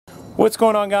What's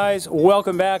going on, guys?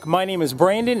 Welcome back. My name is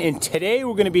Brandon, and today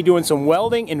we're going to be doing some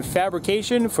welding and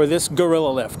fabrication for this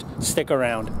gorilla lift. Stick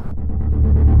around.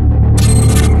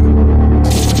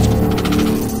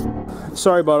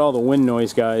 Sorry about all the wind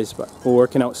noise, guys, but we're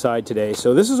working outside today.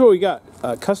 So this is what we got.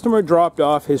 A customer dropped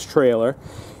off his trailer,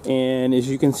 and as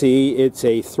you can see, it's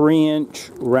a 3-inch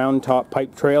round top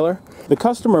pipe trailer. The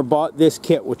customer bought this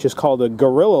kit, which is called a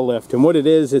gorilla lift, and what it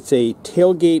is, it's a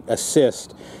tailgate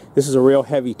assist. This is a real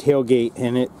heavy tailgate,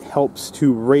 and it helps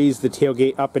to raise the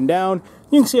tailgate up and down.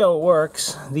 You can see how it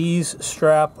works. These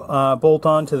strap bolt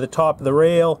onto the top of the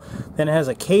rail, then it has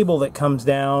a cable that comes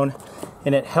down,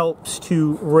 and it helps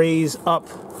to raise up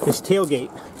this tailgate,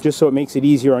 just so it makes it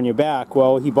easier on your back.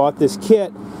 Well, he bought this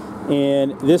kit,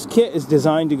 and this kit is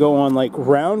designed to go on like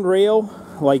round rail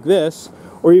like this,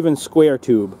 or even square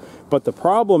tube. But the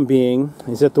problem being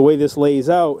is that the way this lays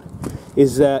out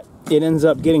is that it ends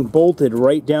up getting bolted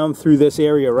right down through this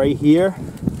area right here,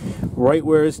 right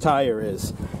where his tire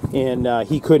is, and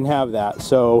he couldn't have that.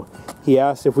 So he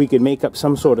asked if we could make up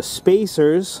some sort of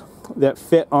spacers that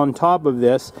fit on top of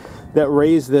this that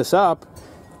raise this up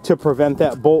to prevent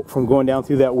that bolt from going down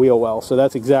through that wheel well. So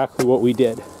that's exactly what we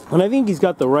did, and I think he's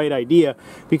got the right idea,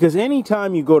 because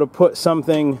anytime you go to put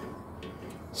something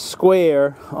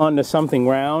square onto something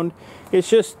round, it's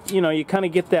just, you know, you kind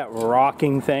of get that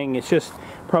rocking thing. It's just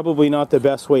probably not the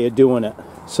best way of doing it.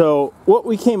 So what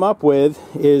we came up with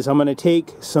is I'm going to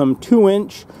take some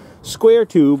 2-inch square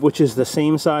tube, which is the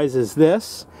same size as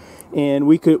this, and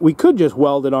we could just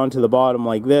weld it onto the bottom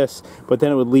like this, but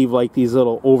then it would leave like these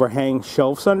little overhang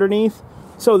shelves underneath.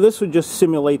 So this would just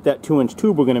simulate that 2-inch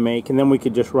tube we're going to make, and then we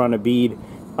could just run a bead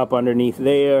up underneath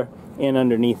there and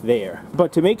underneath there.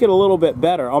 But to make it a little bit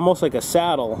better, almost like a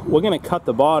saddle, we're going to cut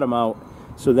the bottom out,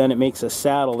 so then it makes a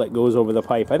saddle that goes over the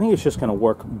pipe. I think it's just going to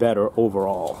work better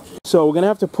overall. So we're going to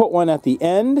have to put one at the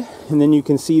end, and then you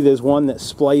can see there's one that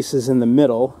splices in the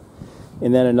middle,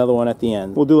 and then another one at the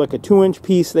end. We'll do like a 2-inch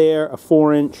piece there, a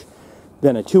 4-inch,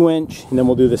 then a 2-inch, and then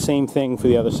we'll do the same thing for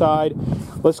the other side.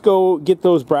 Let's go get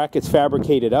those brackets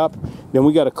fabricated up. Then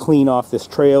we got to clean off this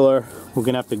trailer. We're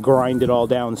going to have to grind it all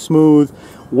down smooth,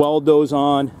 weld those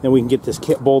on, then we can get this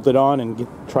kit bolted on and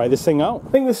try this thing out.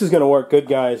 I think this is going to work good,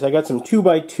 guys. I got some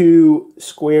 2x2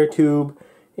 square tube,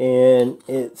 and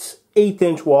it's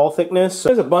 1/8-inch wall thickness. So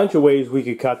there's a bunch of ways we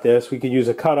could cut this. We could use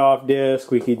a cutoff disc,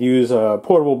 we could use a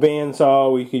portable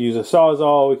bandsaw, we could use a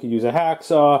sawzall, we could use a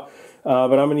hacksaw.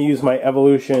 But I'm going to use my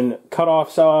Evolution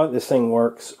cutoff saw. This thing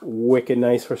works wicked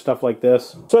nice for stuff like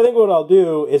this. So I think what I'll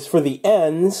do is for the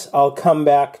ends, I'll come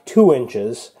back 2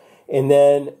 inches. And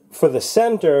then for the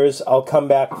centers, I'll come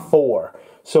back 4.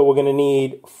 So we're going to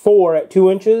need 4 at 2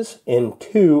 inches and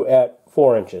 2 at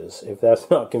 4 inches, if that's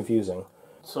not confusing.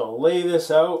 So I'll lay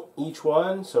this out, each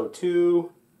one. So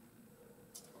 2,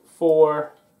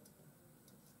 4,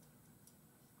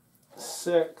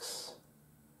 6,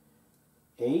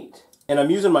 8. And I'm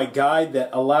using my guide that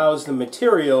allows the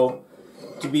material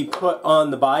to be put on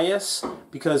the bias,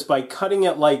 because by cutting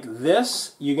it like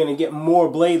this, you're going to get more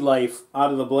blade life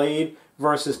out of the blade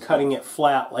versus cutting it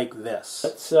flat like this.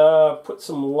 Let's put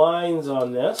some lines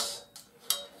on this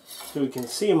so we can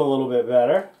see them a little bit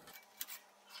better.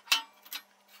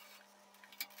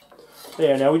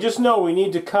 There, now we just know we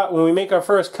need to cut, when we make our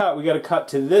first cut, we got to cut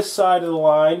to this side of the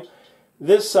line,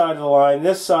 this side of the line,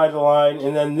 this side of the line,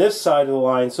 and then this side of the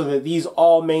line, so that these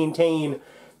all maintain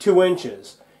 2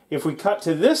 inches. If we cut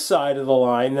to this side of the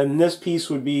line, then this piece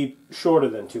would be shorter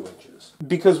than 2 inches,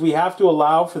 because we have to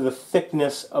allow for the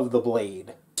thickness of the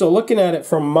blade. So looking at it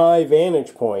from my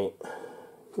vantage point,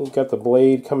 you've got the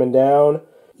blade coming down.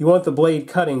 You want the blade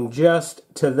cutting just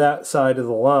to that side of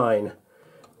the line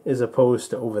as opposed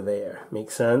to over there.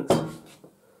 Make sense?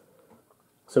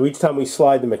 So each time we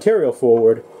slide the material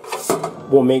forward,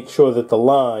 we'll make sure that the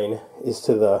line is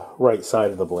to the right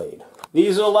side of the blade.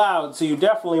 These are loud, so you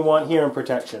definitely want hearing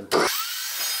protection.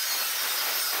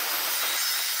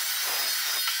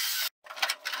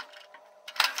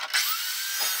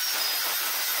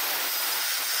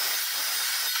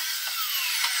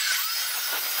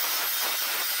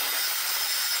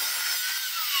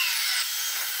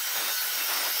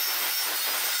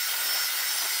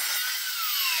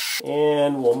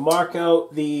 And we'll mark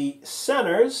out the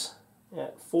centers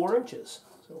at 4 inches.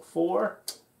 So 4,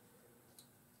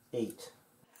 8.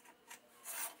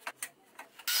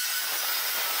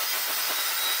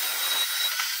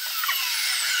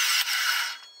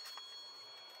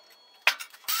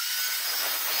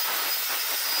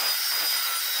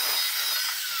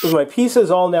 With my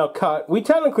pieces all now cut, we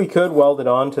technically could weld it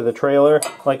onto the trailer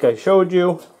like I showed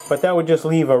you, but that would just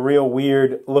leave a real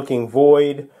weird looking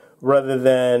void rather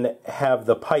than have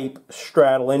the pipe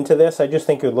straddle into this. I just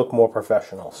think it would look more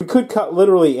professional. So we could cut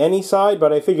literally any side,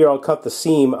 but I figure I'll cut the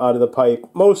seam out of the pipe.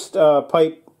 Most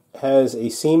pipe has a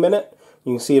seam in it.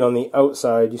 You can see it on the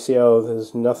outside. You see how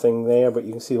there's nothing there, but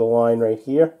you can see the line right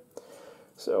here.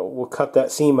 So we'll cut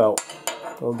that seam out.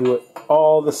 We'll do it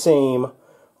all the same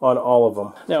on all of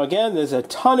them. Now again, there's a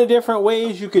ton of different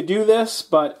ways you could do this,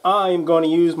 but I'm going to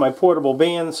use my portable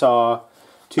bandsaw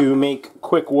to make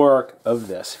quick work of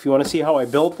this. If you want to see how I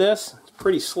built this, it's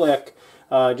pretty slick.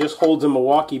 Just holds a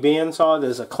Milwaukee bandsaw.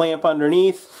 There's a clamp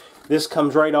underneath. This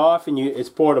comes right off and it's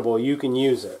portable. You can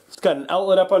use it. It's got an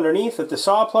outlet up underneath that the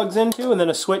saw plugs into and then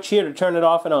a switch here to turn it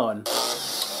off and on.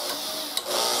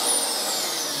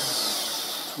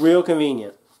 It's real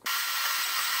convenient.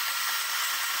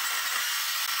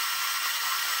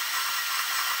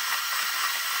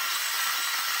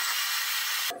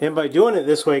 And by doing it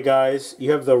this way, guys, you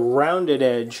have the rounded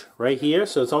edge right here,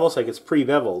 so it's almost like it's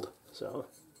pre-beveled. So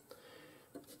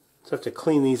just have to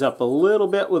clean these up a little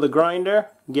bit with a grinder.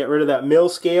 Get rid of that mill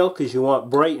scale because you want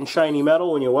bright and shiny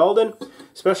metal when you're welding,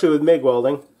 especially with MIG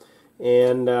welding.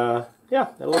 And yeah,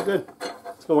 that'll look good.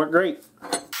 It's gonna work great.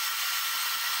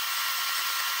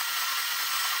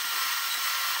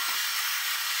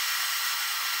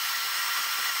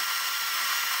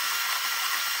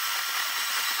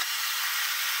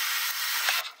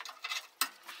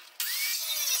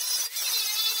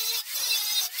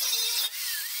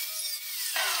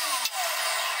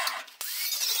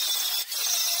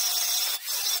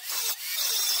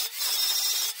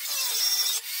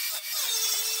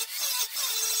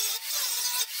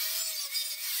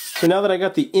 So now that I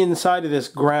got the inside of this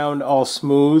ground all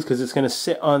smooth, because it's going to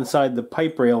sit inside the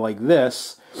pipe rail like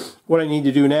this, what I need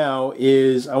to do now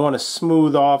is I want to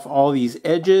smooth off all these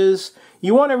edges.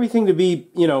 You want everything to be,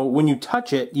 you know, when you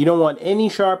touch it, you don't want any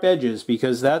sharp edges,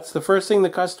 because that's the first thing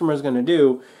the customer is going to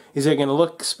do, is they're going to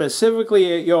look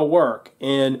specifically at your work.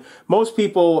 And most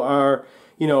people are,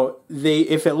 you know,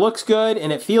 if it looks good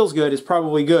and it feels good, it's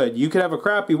probably good. You could have a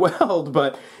crappy weld,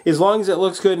 but as long as it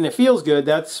looks good and it feels good,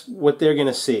 that's what they're going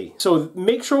to see. So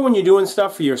make sure when you're doing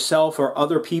stuff for yourself or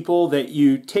other people that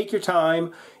you take your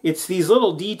time. It's these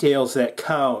little details that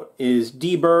count, is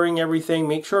deburring everything,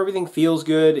 make sure everything feels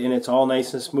good and it's all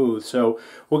nice and smooth. So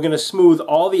we're going to smooth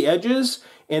all the edges,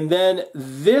 and then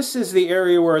this is the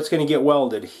area where it's going to get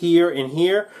welded, here and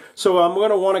here. So I'm going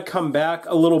to want to come back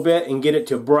a little bit and get it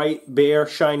to bright, bare,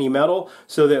 shiny metal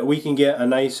so that we can get a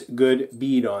nice, good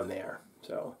bead on there.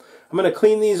 So I'm going to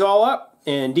clean these all up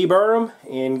and deburr them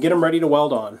and get them ready to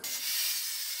weld on.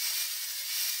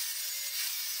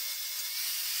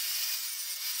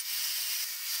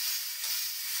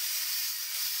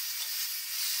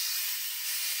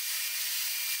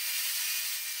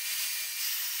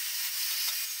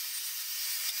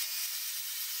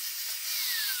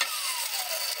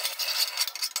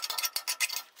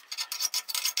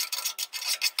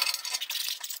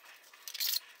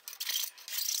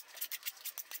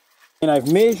 And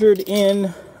I've measured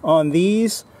in on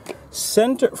these.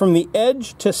 Center, from the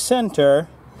edge to center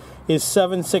is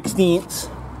 7/16.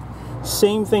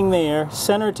 Same thing there.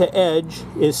 Center to edge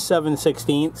is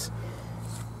 7/16.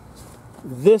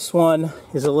 This one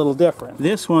is a little different.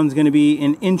 This one's going to be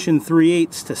 1 3/8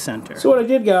 inches to center. So what I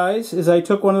did, guys, is I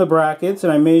took one of the brackets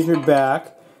and I measured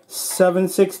back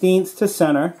 7/16 to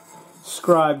center,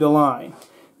 scribed a line.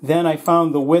 Then I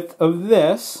found the width of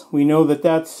this. We know that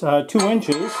that's 2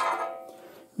 inches.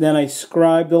 Then I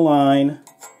scribed a line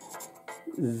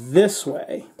this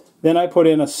way. Then I put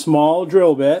in a small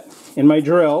drill bit in my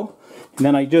drill, and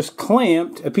then I just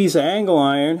clamped a piece of angle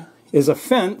iron as a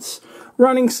fence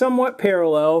running somewhat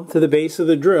parallel to the base of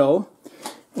the drill,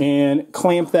 and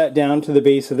clamped that down to the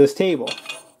base of this table.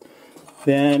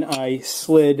 Then I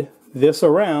slid this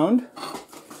around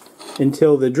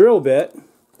until the drill bit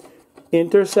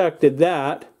intersected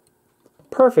that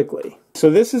perfectly. So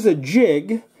this is a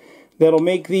jig that'll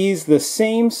make these the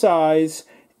same size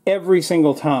every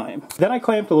single time. Then I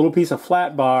clamped a little piece of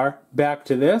flat bar back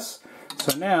to this.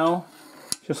 So now,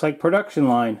 just like production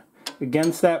line,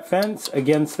 against that fence,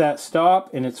 against that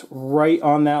stop, and it's right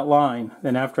on that line.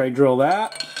 Then after I drill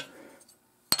that,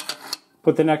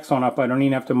 put the next one up. I don't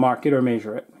even have to mark it or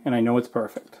measure it, and I know it's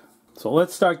perfect. So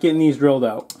let's start getting these drilled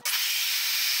out.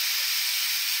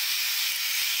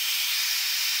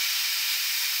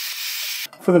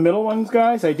 For the middle ones,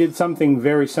 guys, I did something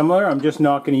very similar. I'm just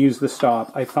not going to use the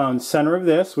stop. I found center of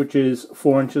this, which is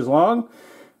 4 inches long,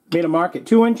 made a mark at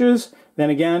 2 inches, then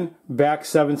again, back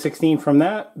 7/16 from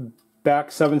that,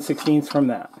 back 7/16 from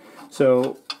that.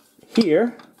 So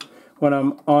here, when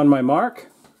I'm on my mark,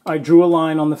 I drew a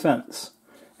line on the fence.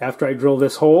 After I drill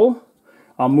this hole,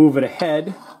 I'll move it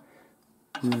ahead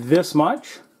this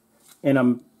much, and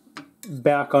I'm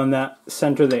back on that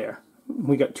center there.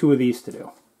 We got 2 of these to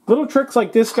do. Little tricks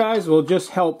like this, guys, will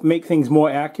just help make things more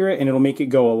accurate, and it'll make it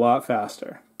go a lot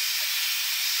faster.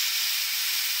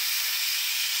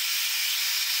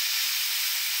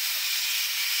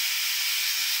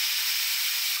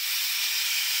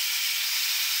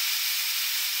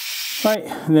 Right,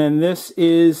 and then this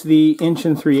is the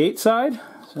 1 3/8 side.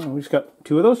 So we just got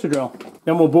 2 of those to drill.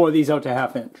 Then we'll bore these out to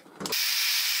 1/2 inch.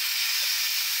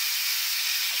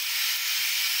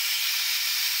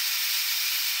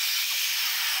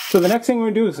 So the next thing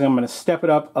we're going to do is I'm going to step it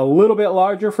up a little bit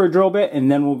larger for a drill bit, and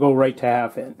then we'll go right to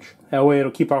 1/2 inch. That way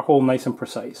it'll keep our hole nice and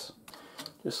precise.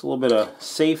 Just a little bit of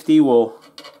safety, we'll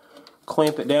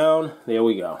clamp it down. There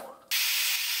we go.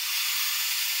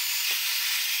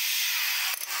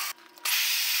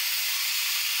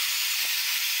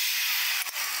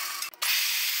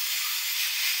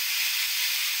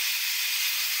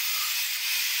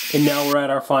 And now we're at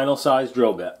our final size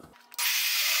drill bit.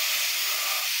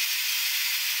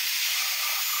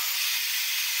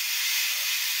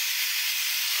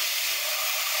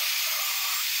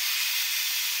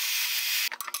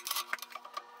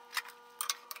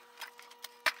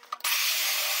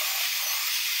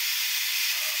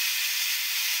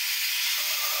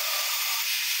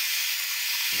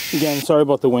 Again, sorry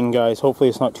about the wind, guys. Hopefully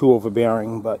it's not too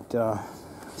overbearing, but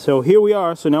so here we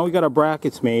are. So now we got our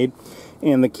brackets made,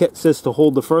 and the kit says to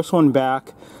hold the first one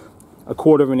back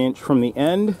 1/4 inch from the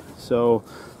end. So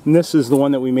this is the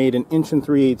one that we made an 1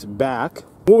 3/8 back.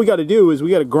 What we got to do is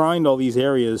we got to grind all these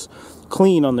areas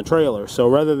clean on the trailer. So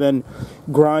rather than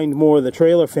grind more of the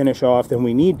trailer finish off than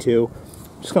we need to,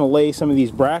 I'm just going to lay some of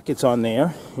these brackets on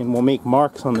there, and we'll make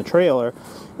marks on the trailer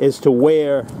as to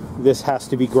where this has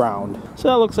to be ground. So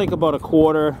that looks like about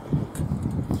 1/4.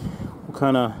 We'll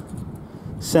kind of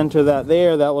center that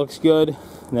there. That looks good.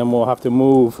 And then we'll have to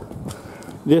move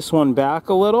this one back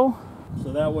a little,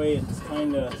 so that way it's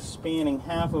kind of spanning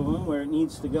 1/2 of them where it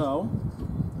needs to go.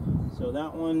 So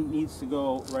that one needs to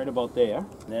go right about there.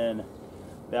 Then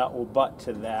that will butt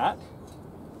to that.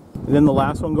 And then the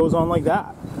last one goes on like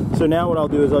that. So now what I'll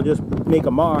do is I'll just make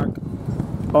a mark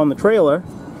on the trailer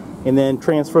and then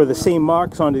transfer the same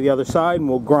marks onto the other side, and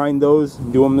we'll grind those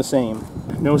and do them the same.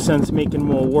 No sense making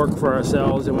more work for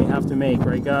ourselves than we have to make,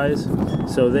 right guys?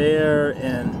 So there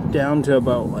and down to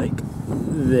about like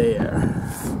there.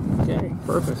 Okay,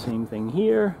 perfect. Same thing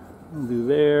here. We'll do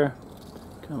there,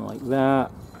 kind of like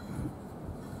that.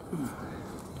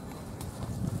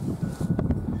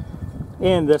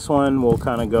 And this one will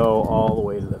kind of go all the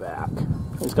way to the back.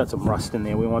 It's got some rust in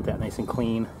there. We want that nice and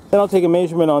clean. Then I'll take a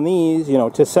measurement on these, you know,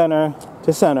 to center,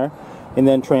 and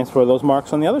then transfer those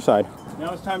marks on the other side.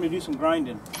 Now it's time to do some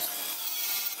grinding.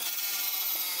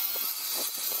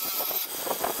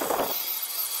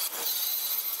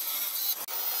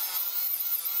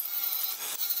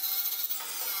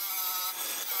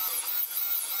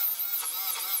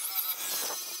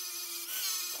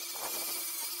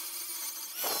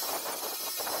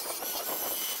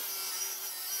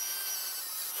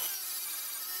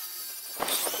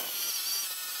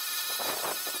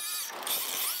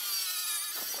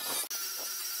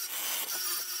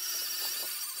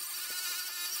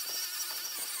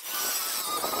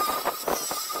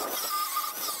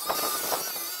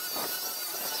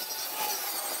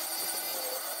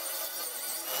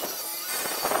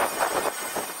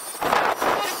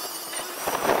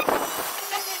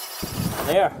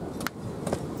 There.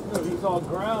 So these all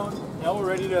ground. Now we're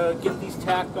ready to get these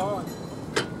tacked on.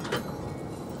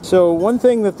 So one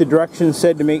thing that the directions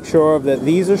said to make sure of, that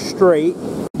these are straight,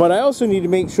 but I also need to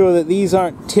make sure that these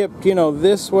aren't tipped, you know,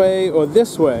 this way or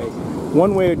this way.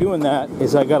 One way of doing that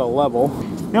is I got a level.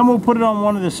 Then we'll put it on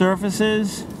one of the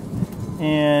surfaces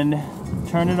and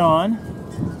turn it on.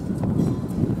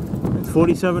 It's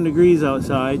 47 degrees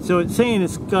outside, so it's saying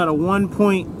it's got a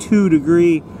 1.2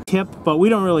 degree tip, but we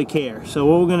don't really care. So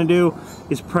what we're going to do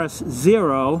is press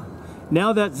 0.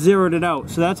 Now that's zeroed it out,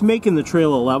 so that's making the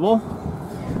trailer level.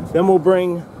 Then we'll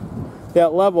bring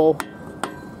that level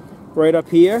right up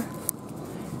here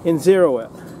and 0 it,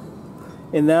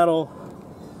 and that'll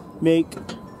make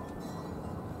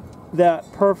that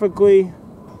perfectly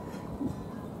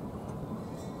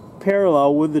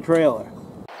parallel with the trailer.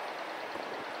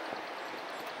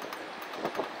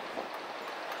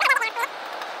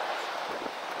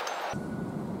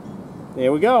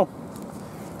 There we go.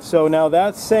 So now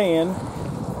that's saying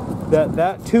that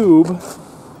that tube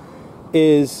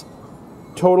is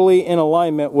totally in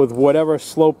alignment with whatever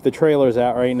slope the trailer's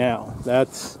at right now.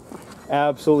 That's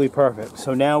absolutely perfect.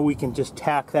 So now we can just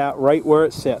tack that right where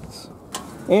it sits.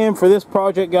 And for this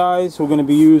project, guys, we're going to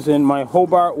be using my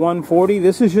Hobart 140.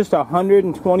 This is just a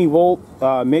 120 volt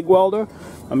MIG welder.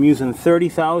 I'm using 30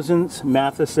 thousandths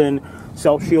Matheson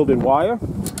self-shielded wire.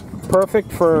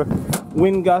 Perfect for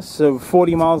wind gusts of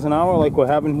 40 miles an hour like we're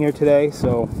having here today.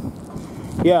 So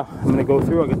yeah, I'm going to go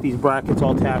through. I'll get these brackets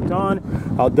all tacked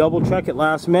on. I'll double check it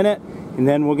last minute, and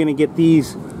then we're going to get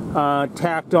these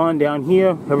tacked on down here.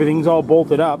 Everything's all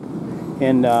bolted up,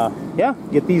 and yeah,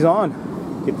 get these on.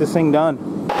 Get this thing done.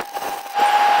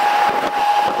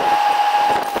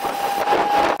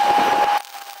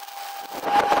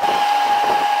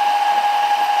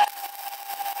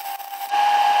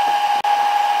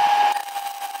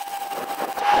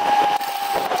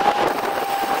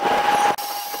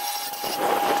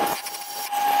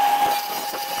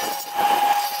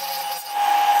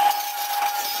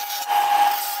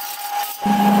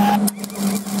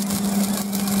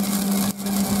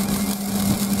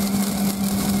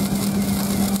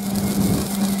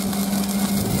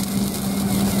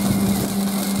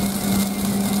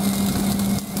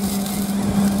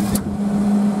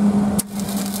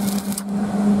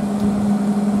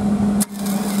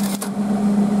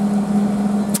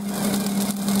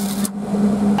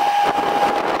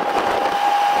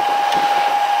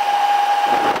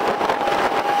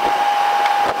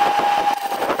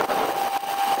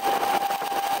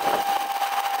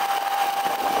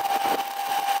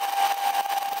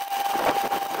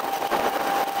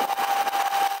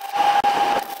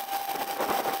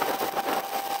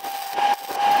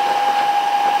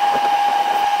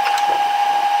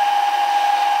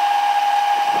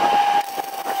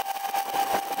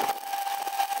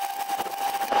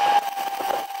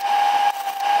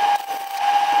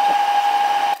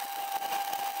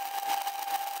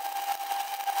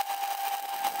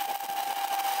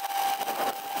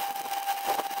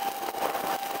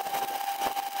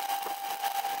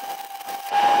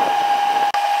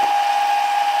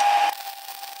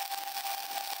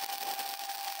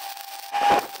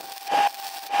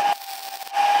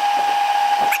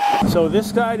 So this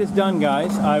side is done,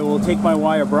 guys. I will take my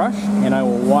wire brush and I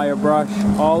will wire brush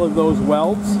all of those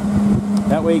welds.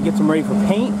 That way it gets them ready for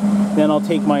paint. Then I'll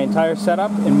take my entire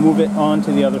setup and move it on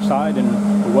to the other side,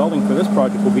 and the welding for this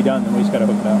project will be done. Then we just gotta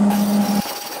hook it up.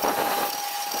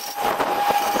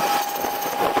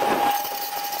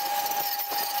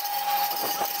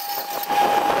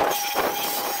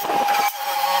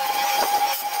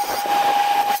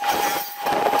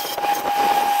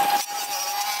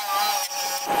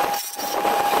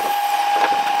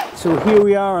 So here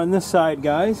we are on this side,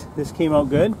 guys. This came out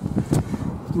good.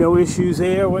 No issues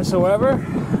there whatsoever.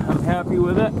 I'm happy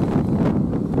with it.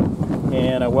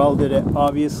 And I welded it,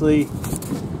 obviously.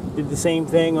 Did the same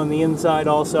thing on the inside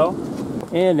also.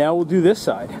 And now we'll do this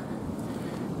side.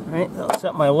 All right, I'll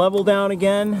set my level down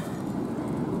again.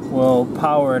 We'll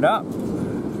power it up.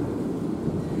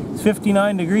 It's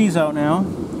 59 degrees out now.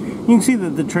 You can see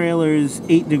that the trailer is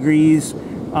 8 degrees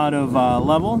out of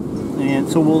level. And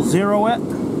so we'll zero it.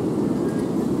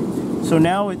 So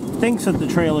now it thinks that the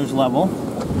trailer's level,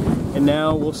 and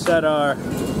now we'll set our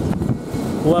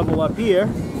level up here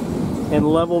and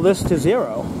level this to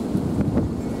 0.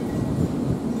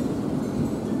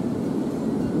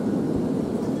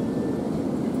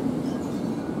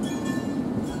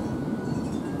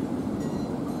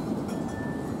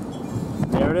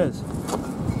 There it is.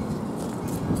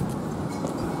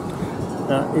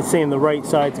 It's saying the right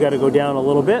side's got to go down a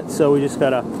little bit, so we just got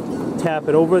to tap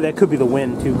it over. That could be the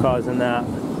wind too causing that.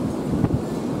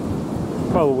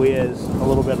 Probably is a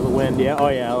little bit of the wind. Yeah. Oh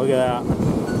yeah, look at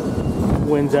that.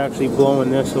 Wind's actually blowing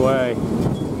this way.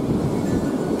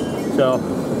 So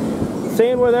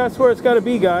saying that's where it's got to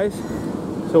be, guys.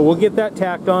 So we'll get that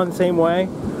tacked on the same way.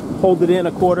 Hold it in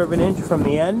 1/4 of an inch from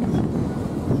the end,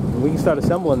 and we can start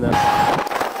assembling this.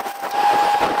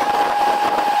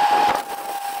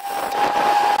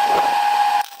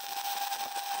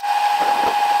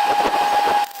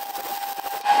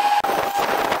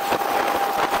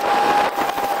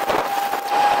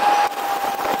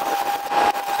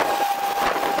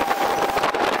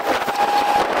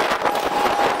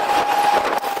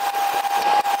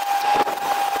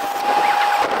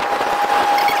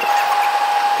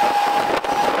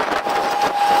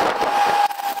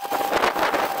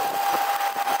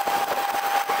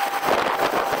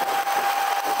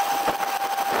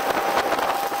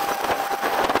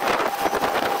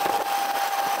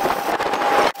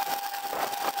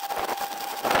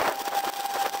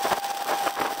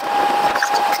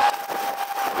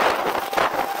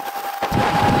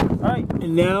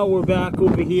 And now we're back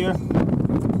over here.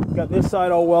 Got this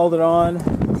side all welded on,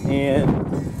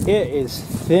 and it is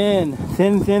thin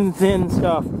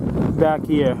stuff. back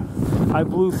here. I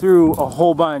blew through a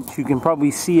whole bunch. You can probably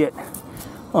see it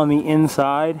on the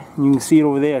inside. You can see it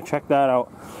over there. Check that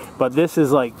out. But this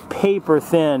is like paper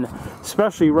thin,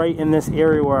 especially right in this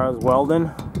area where I was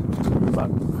welding. But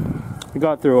we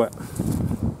got through it.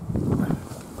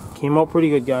 Came out pretty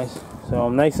good, guys. So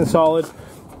nice and solid.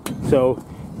 So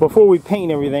before we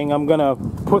paint everything, I'm gonna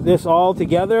put this all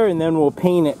together and then we'll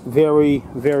paint it very,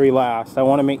 very last. I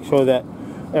want to make sure that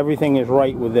everything is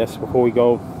right with this before we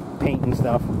go painting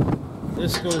stuff.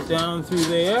 This goes down through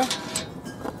there.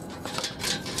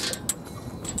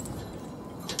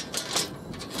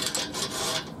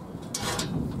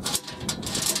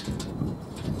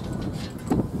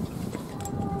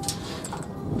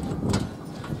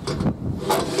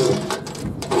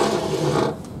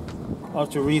 I'll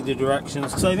have to read the directions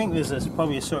because I think there's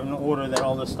probably a certain order that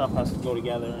all this stuff has to go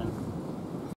together in.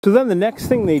 So then the next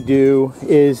thing they do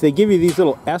is they give you these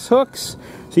little S-hooks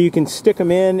so you can stick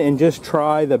them in and just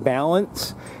try the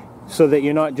balance so that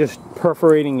you're not just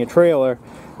perforating your trailer.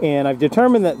 And I've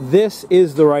determined that this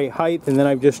is the right height, and then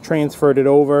I've just transferred it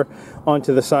over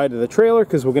onto the side of the trailer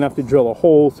because we're going to have to drill a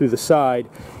hole through the side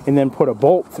and then put a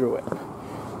bolt through it.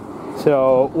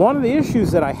 So one of the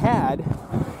issues that I had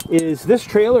is this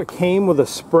trailer came with a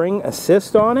spring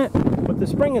assist on it, but the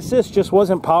spring assist just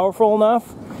wasn't powerful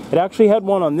enough. It actually had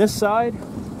one on this side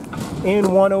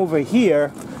and one over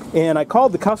here, and I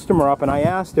called the customer up and I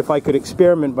asked if I could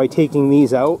experiment by taking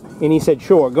these out, and he said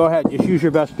sure, go ahead, just use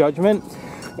your best judgment.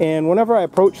 And whenever I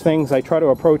approach things, I try to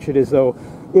approach it as though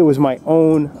it was my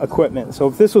own equipment. So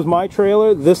if this was my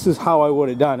trailer, this is how I would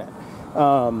have done it.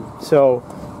 So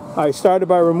I started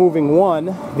by removing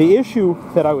one. The issue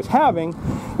that I was having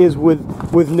is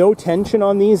with no tension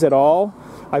on these at all,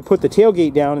 I put the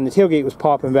tailgate down and the tailgate was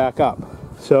popping back up.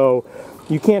 So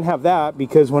you can't have that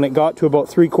because when it got to about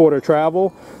 3/4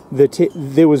 travel,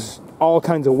 there was all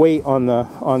kinds of weight on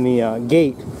the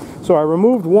gate. So I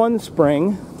removed one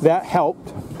spring, that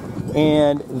helped,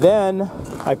 and then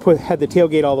I had the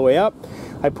tailgate all the way up.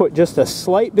 I put just a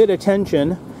slight bit of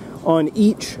tension on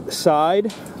each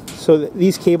side so that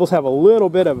these cables have a little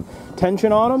bit of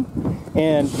tension on them,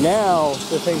 and now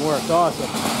the thing works awesome.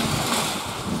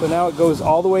 So now it goes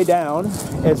all the way down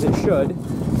as it should,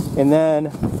 and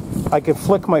then I can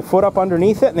flick my foot up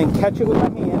underneath it and then catch it with my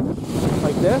hand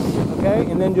like this, okay,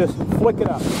 and then just flick it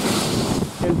up.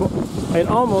 And it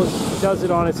almost does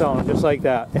it on its own, just like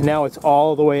that, and now it's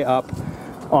all the way up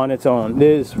on its own.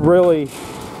 There's really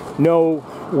no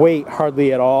weight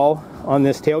hardly at all on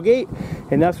this tailgate,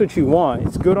 and that's what you want.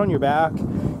 It's good on your back,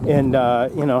 and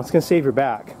you know, it's gonna save your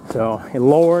back. So in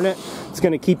lowering it, it's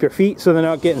gonna keep your feet so they're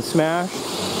not getting smashed.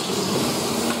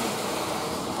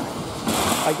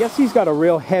 I guess he's got a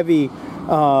real heavy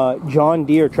John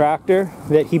Deere tractor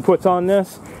that he puts on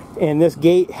this, and this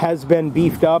gate has been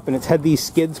beefed up and it's had these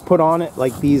skids put on it,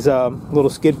 like these little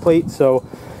skid plates. So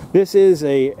this is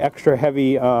a extra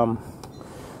heavy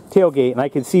tailgate, and I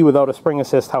can see without a spring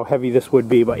assist how heavy this would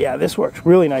be. But yeah, this works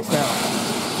really nice now.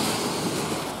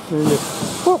 And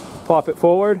just whoop, plop it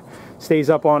forward, stays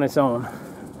up on its own.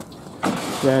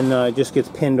 Then it just gets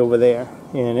pinned over there,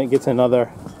 and it gets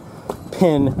another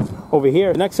pin over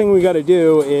here. The next thing we got to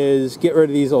do is get rid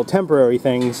of these little temporary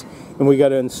things, and we got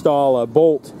to install a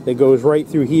bolt that goes right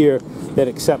through here that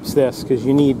accepts this, because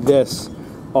you need this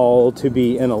all to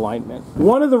be in alignment.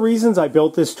 One of the reasons I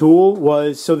built this tool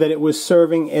was so that it was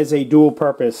serving as a dual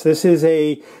purpose. This is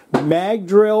a mag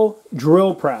drill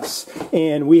press,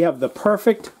 and we have the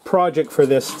perfect project for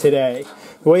this today.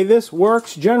 The way this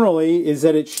works generally is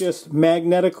that it's just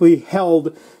magnetically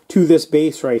held to this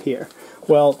base right here.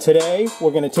 Well, today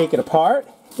we're going to take it apart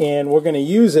and we're going to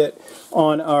use it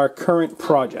on our current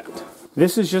project.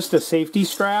 This is just a safety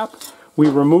strap. We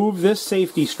remove this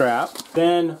safety strap,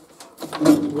 then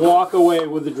walk away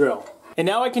with the drill. And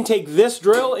now I can take this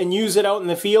drill and use it out in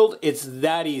the field. It's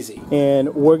that easy.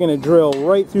 And we're going to drill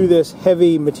right through this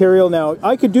heavy material. Now,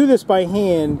 I could do this by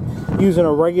hand using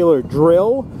a regular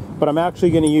drill, but I'm actually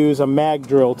going to use a mag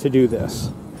drill to do this.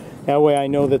 That way I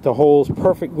know that the hole's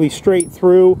perfectly straight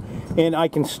through, and I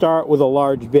can start with a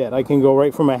large bit. I can go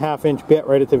right from a 1/2-inch bit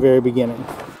right at the very beginning.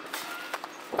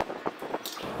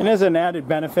 And as an added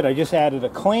benefit, I just added a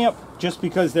clamp just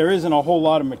because there isn't a whole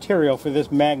lot of material for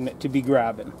this magnet to be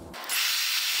grabbing.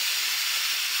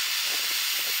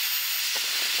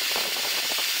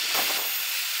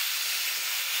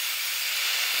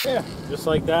 Yeah, just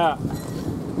like that.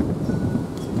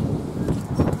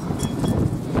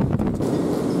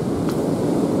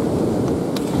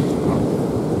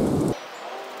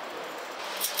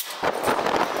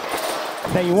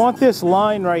 Now you want this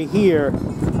line right here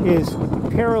as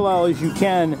parallel as you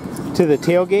can to the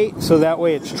tailgate, so that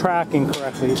way it's tracking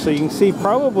correctly. So you can see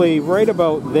probably right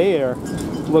about there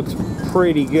looks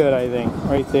pretty good, I think,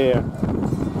 right there.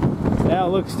 That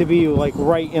looks to be like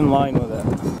right in line with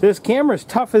it. This camera's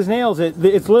tough as nails.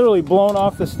 It's literally blown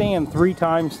off the stand 3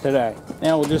 times today.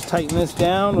 Now we'll just tighten this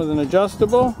down with an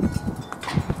adjustable.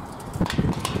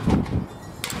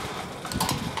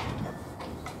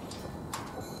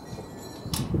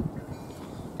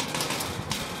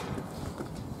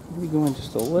 Maybe go in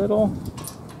just a little.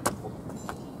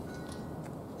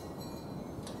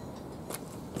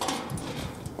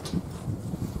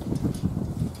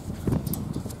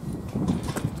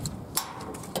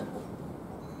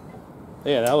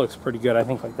 Yeah, that looks pretty good, I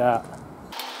think, like that.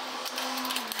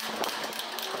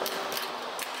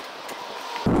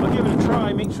 I'll give it a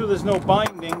try, make sure there's no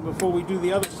binding before we do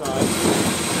the other side.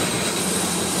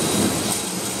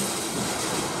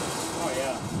 Oh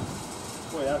yeah.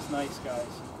 Boy, that's nice, guys.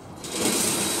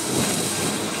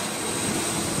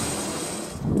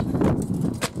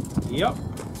 Yep.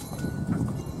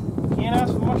 Can't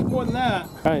ask for much more than that.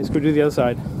 Alright, let's go do the other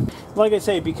side. Like I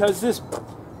say, because this,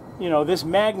 you know, this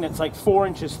magnet's like 4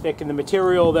 inches thick, and the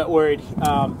material that we're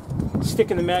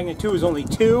sticking the magnet to is only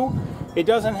 2. It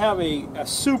doesn't have a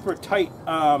super tight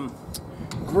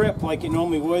grip like it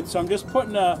normally would, so I'm just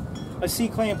putting a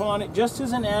C-clamp on it just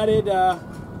as an added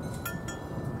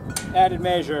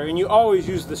measure. And you always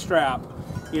use the strap.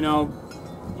 You know,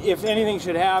 if anything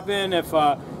should happen, if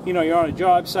you know, you're on a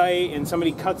job site and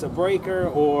somebody cuts a breaker,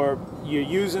 or you're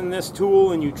using this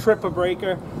tool and you trip a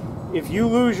breaker, if you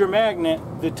lose your magnet,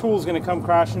 the tool's going to come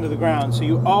crashing to the ground. So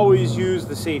you always use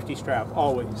the safety strap,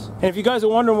 always. And if you guys are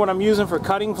wondering what I'm using for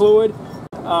cutting fluid,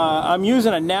 I'm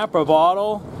using a Napa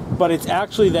bottle, but it's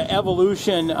actually the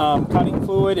Evolution cutting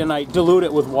fluid, and I dilute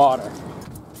it with water.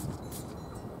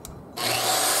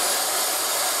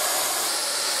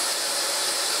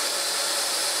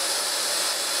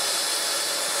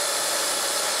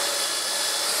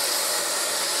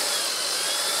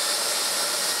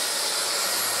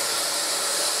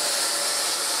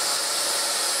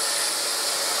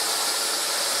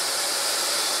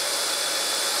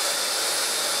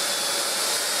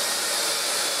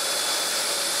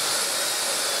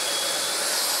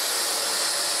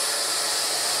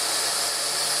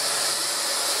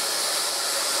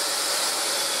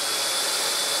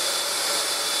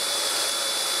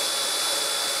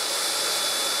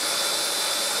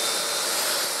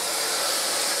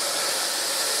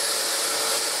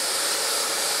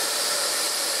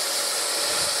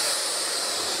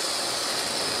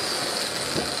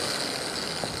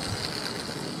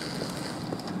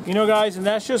 You know, guys, and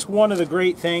that's just one of the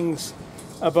great things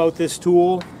about this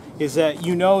tool, is that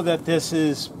you know that this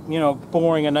is, you know,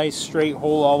 boring a nice straight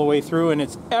hole all the way through, and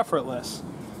it's effortless.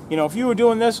 You know, if you were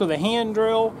doing this with a hand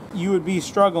drill, you would be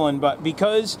struggling, but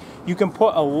because you can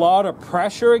put a lot of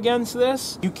pressure against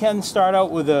this, you can start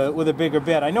out with a bigger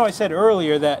bit. I know I said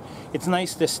earlier that it's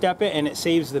nice to step it and it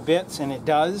saves the bits, and it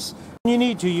does. When you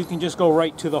need to, you can just go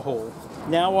right to the hole.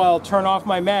 Now I'll turn off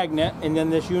my magnet, and then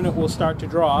this unit will start to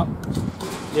drop.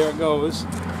 There it goes.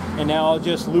 And now I'll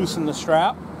just loosen the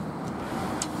strap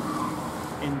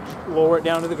and lower it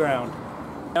down to the ground.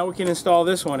 Now we can install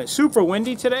this one. It's super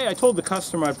windy today. I told the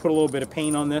customer I'd put a little bit of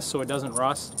paint on this so it doesn't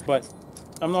rust, but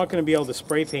I'm not going to be able to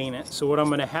spray paint it. So what I'm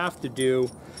going to have to do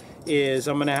is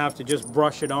I'm going to have to just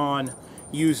brush it on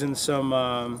using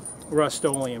some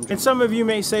Rust-Oleum. And some of you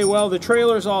may say, well, the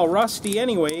trailer's all rusty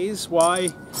anyways. Why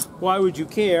would you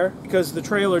care? Because the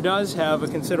trailer does have a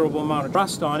considerable amount of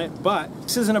rust on it, but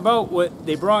this isn't about what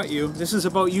they brought you. This is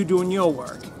about you doing your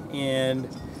work. And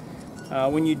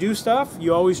when you do stuff,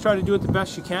 you always try to do it the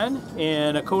best you can,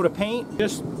 and a coat of paint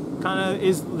just kind of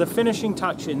is the finishing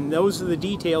touch, and those are the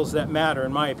details that matter,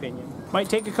 in my opinion. Might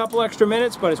take a couple extra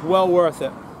minutes, but it's well worth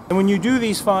it. And when you do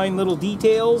these fine little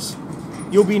details,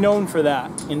 you'll be known for that.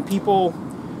 And people,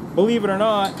 believe it or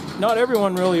not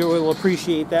everyone really will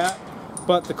appreciate that,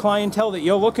 but the clientele that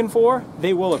you're looking for,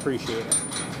 they will appreciate it.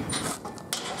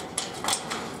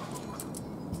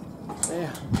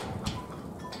 There.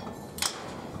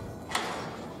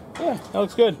 Yeah, that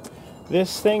looks good.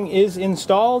 This thing is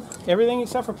installed, everything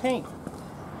except for paint.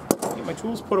 Get my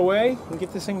tools put away and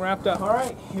get this thing wrapped up. All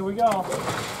right, here we go.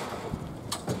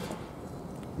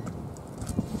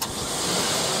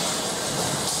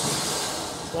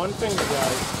 One finger,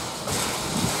 guys.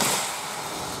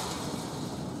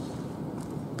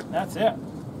 That's it.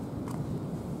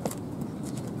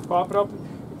 Pop it up.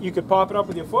 You could pop it up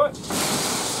with your foot.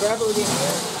 Grab it with your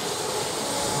hand.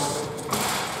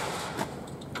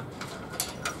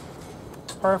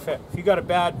 Perfect. If you got a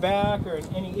bad back or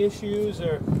any issues,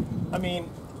 or, I mean,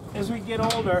 as we get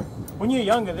older, When you're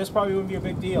younger, this probably wouldn't be a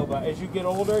big deal, but as you get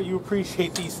older, you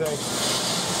appreciate these things.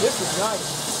 This is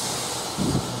nice.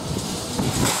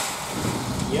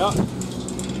 Yep.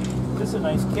 This is a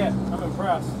nice kit. I'm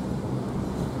impressed.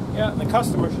 Yeah, and the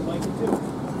customer should like it too.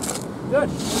 Good.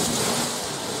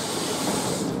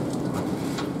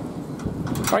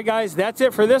 Alright guys, that's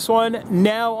it for this one.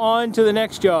 Now on to the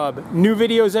next job. New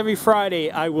videos every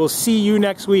Friday. I will see you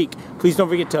next week. Please don't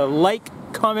forget to like,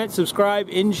 comment, subscribe,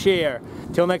 and share.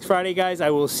 Till next Friday guys, I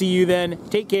will see you then.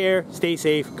 Take care, stay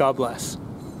safe, God bless.